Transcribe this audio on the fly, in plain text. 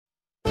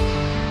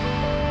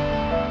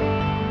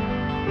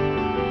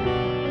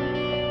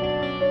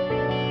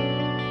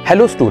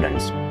Hello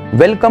students,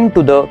 welcome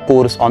to the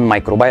course on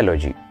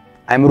microbiology.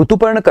 I am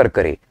Rutuparna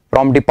Karkare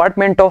from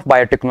Department of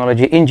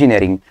Biotechnology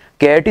Engineering,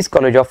 KIT's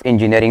College of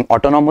Engineering,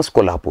 Autonomous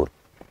Kolhapur.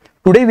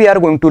 Today we are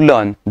going to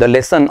learn the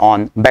lesson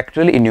on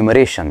bacterial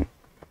enumeration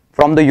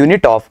from the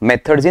unit of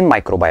methods in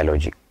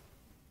microbiology.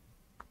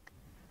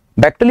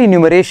 Bacterial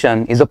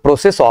enumeration is a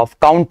process of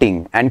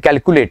counting and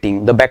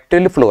calculating the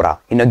bacterial flora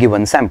in a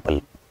given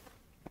sample.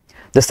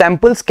 The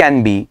samples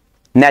can be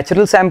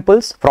natural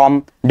samples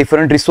from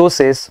different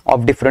resources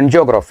of different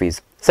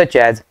geographies such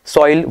as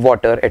soil,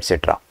 water,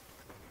 etc.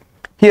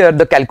 Here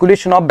the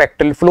calculation of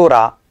bacterial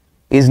flora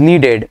is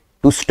needed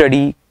to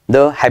study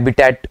the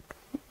habitat.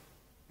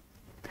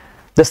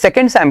 The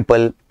second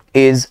sample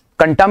is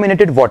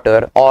contaminated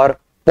water or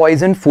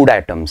poisoned food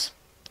items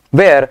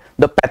where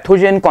the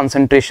pathogen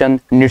concentration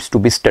needs to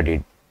be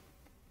studied.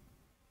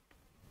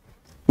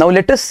 Now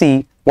let us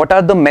see what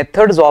are the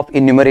methods of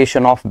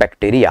enumeration of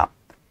bacteria.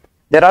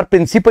 There are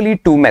principally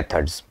two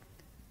methods.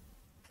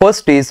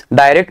 First is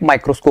direct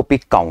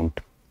microscopic count.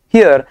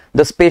 Here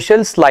the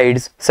spatial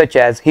slides such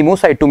as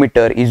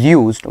hemocytometer is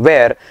used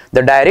where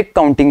the direct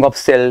counting of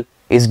cell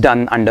is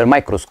done under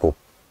microscope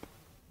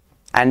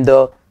and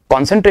the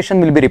concentration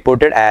will be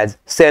reported as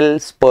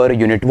cells per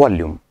unit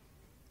volume.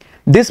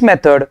 This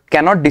method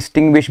cannot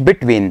distinguish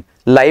between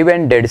live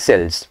and dead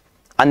cells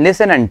unless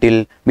and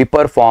until we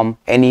perform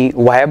any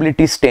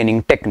viability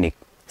staining technique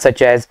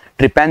such as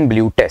trypan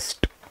blue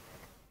test.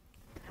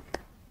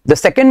 The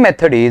second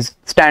method is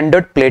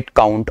standard plate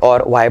count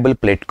or viable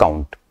plate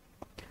count.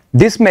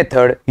 This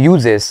method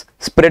uses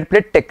spread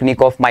plate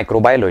technique of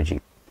microbiology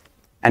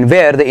and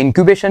where the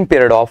incubation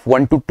period of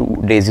 1 to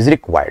 2 days is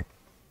required.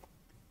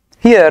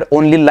 Here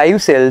only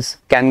live cells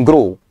can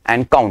grow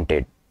and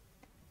counted.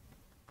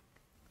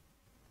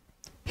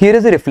 Here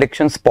is a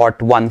reflection spot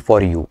 1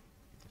 for you.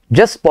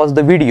 Just pause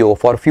the video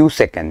for few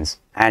seconds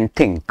and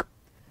think,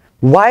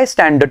 why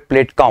standard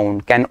plate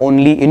count can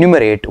only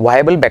enumerate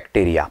viable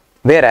bacteria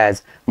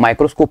whereas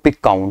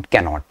microscopic count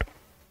cannot?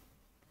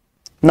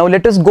 Now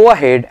let us go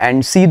ahead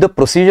and see the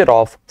procedure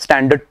of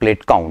standard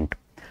plate count.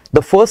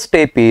 The first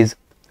step is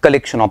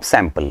collection of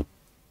sample.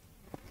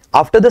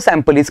 After the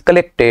sample is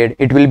collected,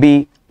 it will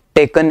be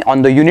taken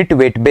on the unit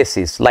weight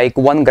basis like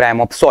 1 gram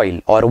of soil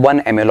or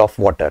 1 ml of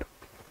water.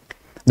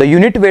 The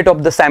unit weight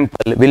of the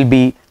sample will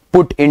be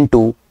put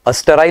into a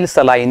sterile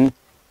saline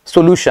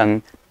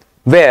solution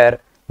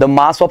where the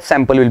mass of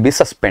sample will be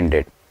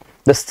suspended.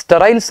 The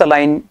sterile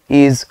saline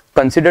is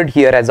considered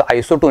here as an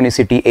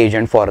isotonicity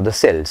agent for the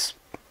cells.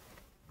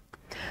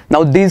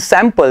 Now these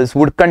samples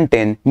would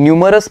contain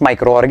numerous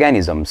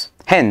microorganisms.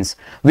 Hence,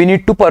 we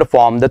need to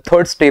perform the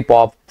third step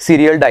of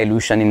serial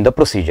dilution in the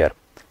procedure.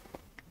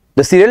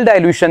 The serial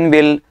dilution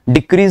will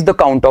decrease the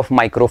count of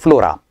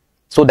microflora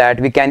so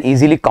that we can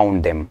easily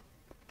count them.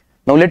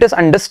 Now let us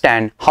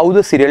understand how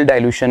the serial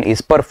dilution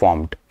is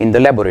performed in the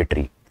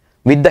laboratory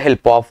with the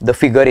help of the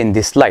figure in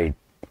this slide.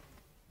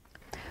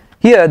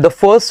 Here the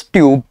first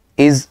tube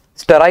is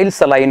sterile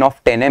saline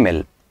of 10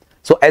 ml.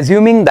 So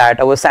assuming that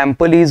our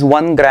sample is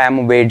 1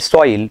 gram weighed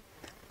soil,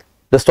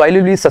 the soil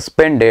will be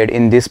suspended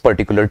in this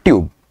particular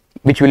tube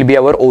which will be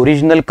our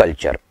original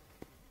culture.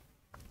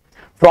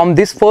 From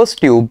this first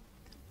tube,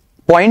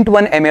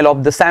 0.1 ml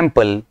of the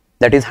sample,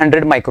 that is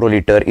 100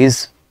 microliter,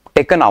 is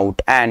taken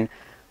out and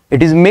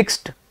it is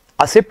mixed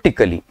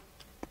aseptically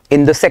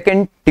in the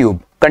second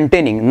tube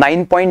containing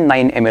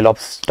 9.9 ml of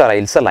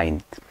sterile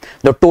saline,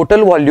 the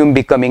total volume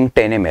becoming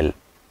 10 ml.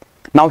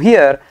 Now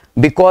here,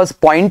 because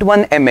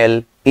 0.1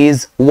 ml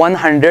is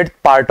 100th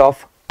part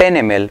of 10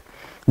 ml,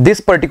 this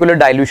particular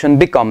dilution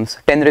becomes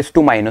 10 raised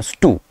to minus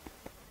 2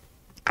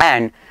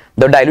 and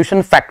the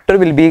dilution factor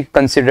will be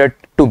considered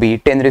to be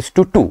 10 raised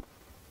to 2.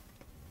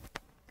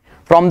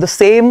 From the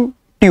same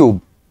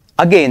tube,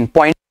 again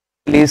 0.1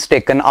 is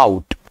taken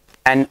out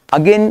and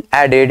again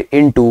added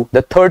into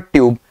the third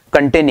tube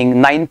containing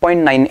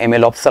 9.9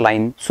 ml of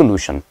saline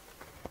solution.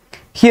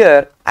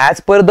 Here, as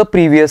per the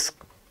previous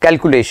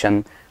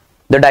calculation,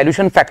 the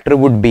dilution factor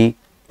would be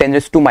 10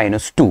 raised to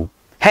minus 2.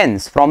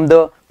 Hence, from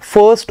the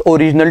first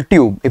original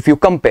tube, if you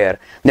compare,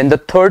 then the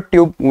third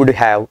tube would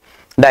have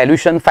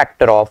dilution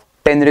factor of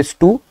 10 raised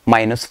to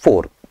minus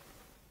 4.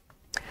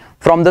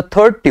 From the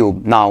third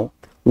tube, now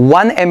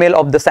 1 ml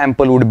of the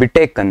sample would be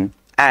taken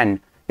and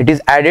it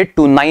is added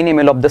to 9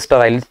 ml of the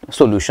sterile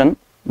solution,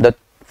 the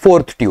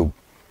fourth tube.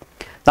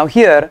 Now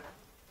here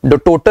the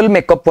total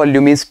makeup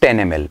volume is 10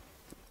 ml.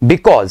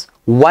 Because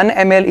 1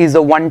 ml is a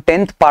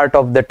 1/10th part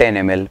of the 10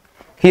 ml,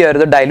 here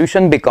the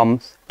dilution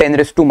becomes 10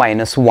 raised to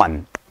minus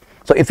 1.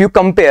 So if you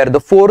compare the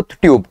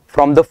fourth tube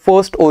from the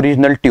first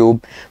original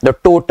tube, the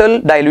total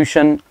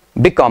dilution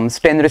becomes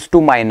 10 raised to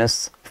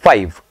minus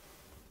 5,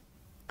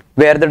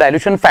 where the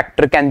dilution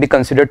factor can be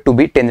considered to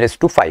be 10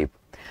 raised to 5.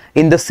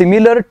 In the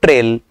similar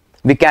trail,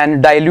 we can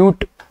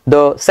dilute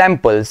the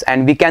samples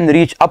and we can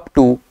reach up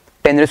to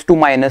 10 raised to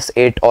minus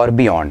 8 or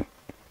beyond.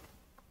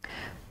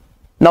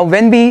 Now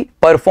when we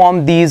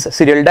perform these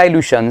serial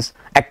dilutions,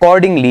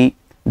 accordingly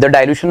the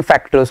dilution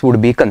factors would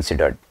be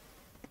considered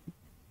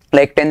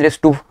like 10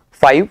 raised to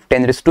 5,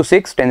 10 raised to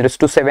 6, 10 raised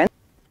to 7,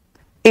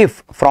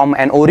 If from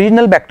an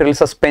original bacterial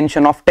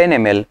suspension of 10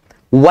 ml,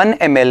 1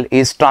 ml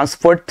is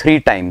transferred 3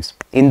 times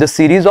in the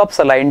series of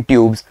saline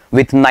tubes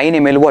with 9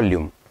 ml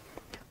volume,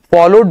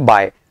 followed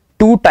by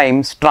 2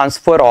 times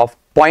transfer of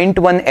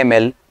 0.1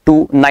 ml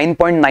to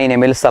 9.9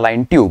 ml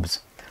saline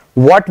tubes,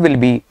 what will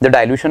be the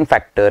dilution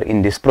factor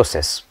in this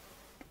process?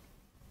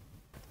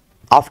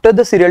 After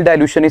the serial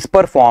dilution is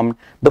performed,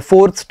 the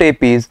fourth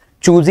step is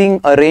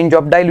choosing a range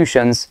of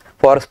dilutions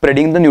for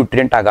spreading the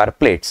nutrient agar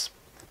plates.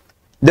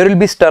 There will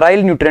be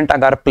sterile nutrient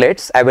agar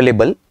plates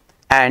available,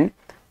 and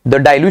the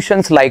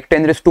dilutions like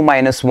 10 raised to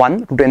minus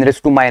 1 to 10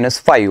 raised to minus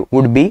 5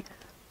 would be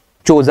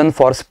chosen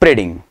for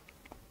spreading.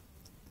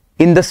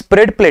 In the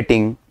spread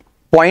plating,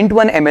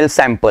 0.1 ml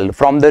sample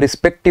from the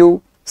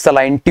respective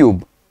saline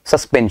tube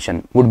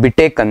suspension would be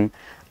taken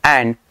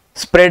and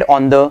spread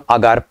on the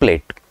agar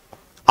plate.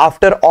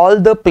 After all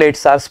the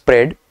plates are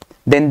spread,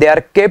 then they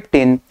are kept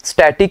in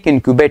static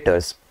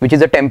incubators, which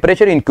is a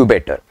temperature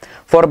incubator.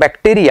 For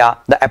bacteria,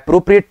 the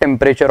appropriate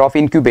temperature of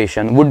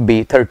incubation would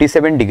be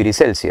 37 degrees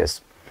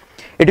Celsius.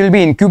 It will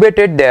be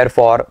incubated there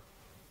for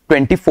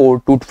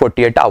 24 to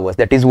 48 hours,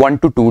 that is 1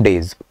 to 2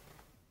 days.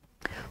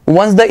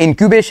 Once the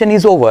incubation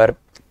is over,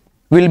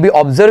 we will be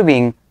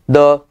observing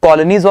the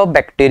colonies of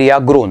bacteria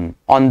grown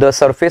on the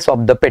surface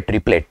of the Petri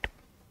plate,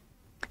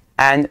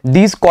 and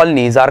these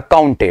colonies are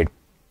counted.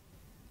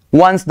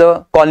 Once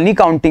the colony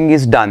counting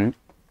is done,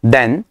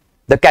 then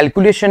the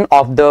calculation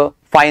of the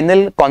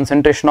final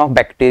concentration of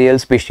bacterial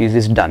species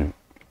is done.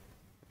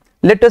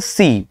 Let us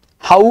see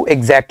how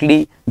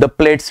exactly the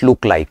plates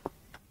look like.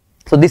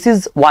 So this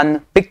is one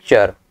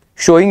picture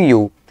showing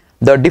you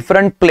the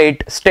different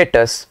plate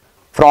status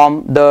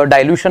from the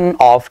dilution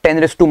of 10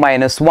 raised to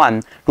minus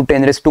 1 to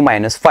 10 raised to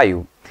minus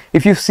 5.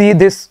 If you see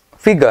this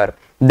figure,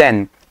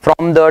 then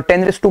from the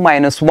 10 raised to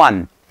minus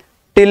 1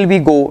 till we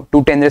go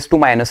to 10 raised to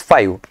minus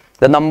 5,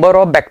 the number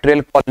of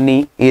bacterial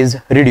colony is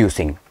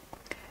reducing.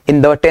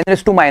 In the 10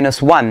 raised to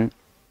minus 1,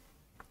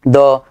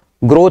 the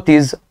growth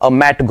is a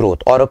mat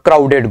growth or a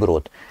crowded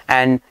growth,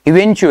 and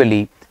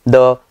eventually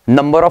the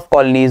number of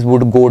colonies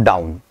would go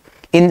down.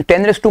 In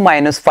 10 raised to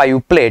minus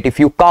 5 plate, if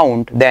you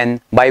count, then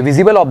by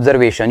visible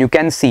observation you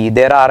can see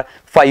there are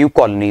 5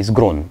 colonies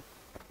grown.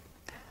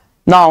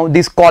 Now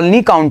this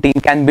colony counting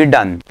can be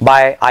done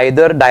by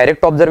either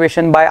direct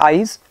observation by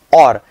eyes,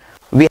 or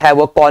we have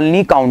a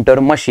colony counter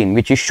machine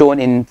which is shown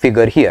in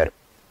figure here.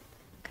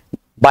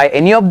 By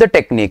any of the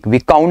technique, we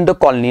count the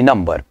colony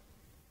number.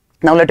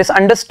 Now let us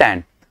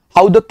understand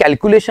how the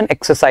calculation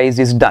exercise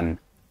is done,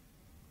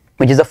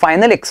 which is the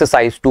final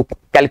exercise to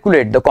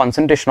calculate the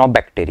concentration of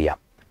bacteria.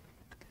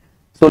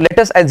 So let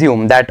us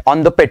assume that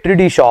on the Petri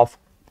dish of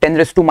 10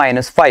 raised to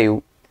minus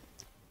 5,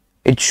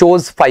 it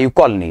shows 5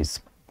 colonies.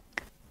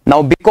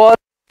 Now because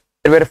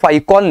there were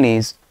 5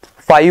 colonies,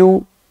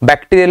 5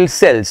 bacterial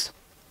cells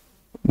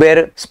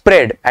were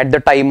spread at the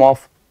time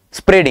of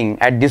spreading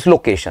at these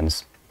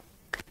locations.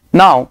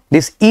 Now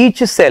this each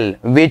cell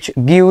which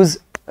gives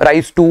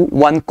rise to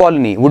one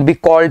colony would be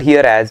called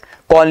here as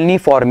colony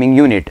forming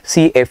unit,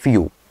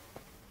 CFU.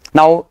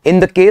 Now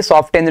in the case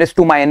of 10 raised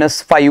to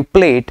minus 5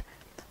 plate,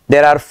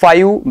 there are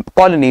 5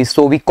 colonies,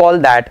 so we call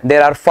that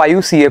there are 5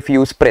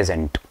 CFUs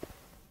present.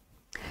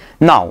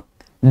 Now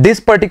this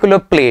particular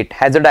plate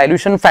has a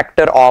dilution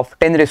factor of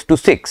 10 raised to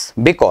 6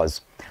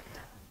 because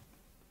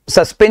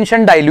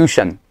suspension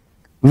dilution,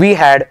 we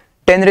had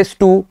 10 raised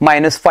to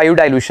minus 5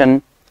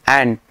 dilution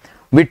and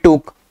we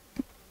took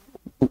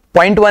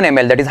 0.1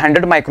 ml, that is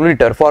 100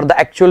 microliter for the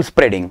actual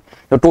spreading.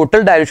 The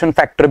total dilution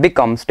factor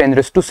becomes 10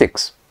 raised to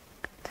 6.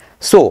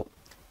 So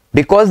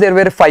because there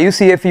were 5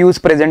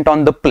 CFUs present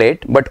on the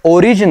plate, but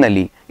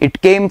originally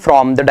it came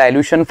from the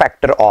dilution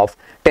factor of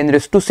 10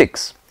 raised to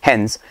 6.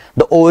 Hence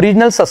the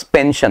original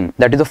suspension,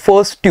 that is the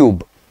first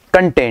tube,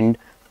 contained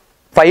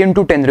 5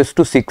 into 10 raised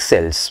to 6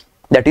 cells,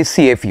 that is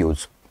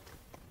CFUs.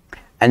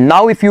 And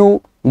now if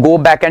you go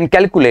back and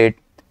calculate,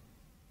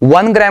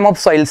 1 gram of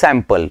soil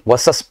sample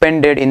was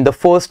suspended in the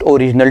first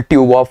original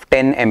tube of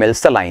 10 ml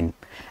saline,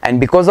 and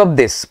because of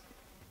this,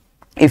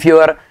 if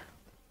your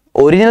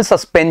original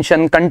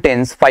suspension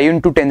contains 5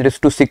 into 10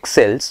 raised to 6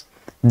 cells,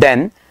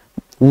 then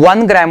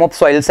 1 gram of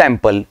soil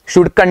sample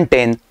should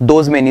contain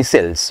those many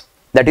cells,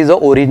 that is the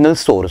original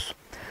source.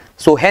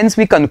 So hence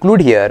we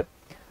conclude here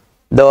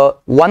the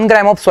 1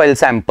 gram of soil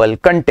sample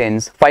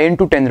contains 5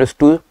 into 10 raised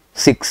to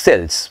 6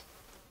 cells.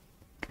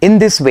 In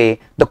this way,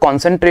 the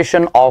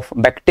concentration of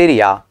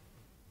bacteria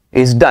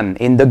is done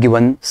in the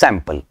given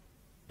sample.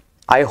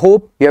 I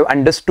hope you have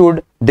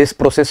understood this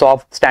process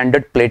of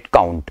standard plate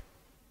count.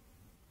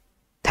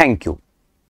 Thank you.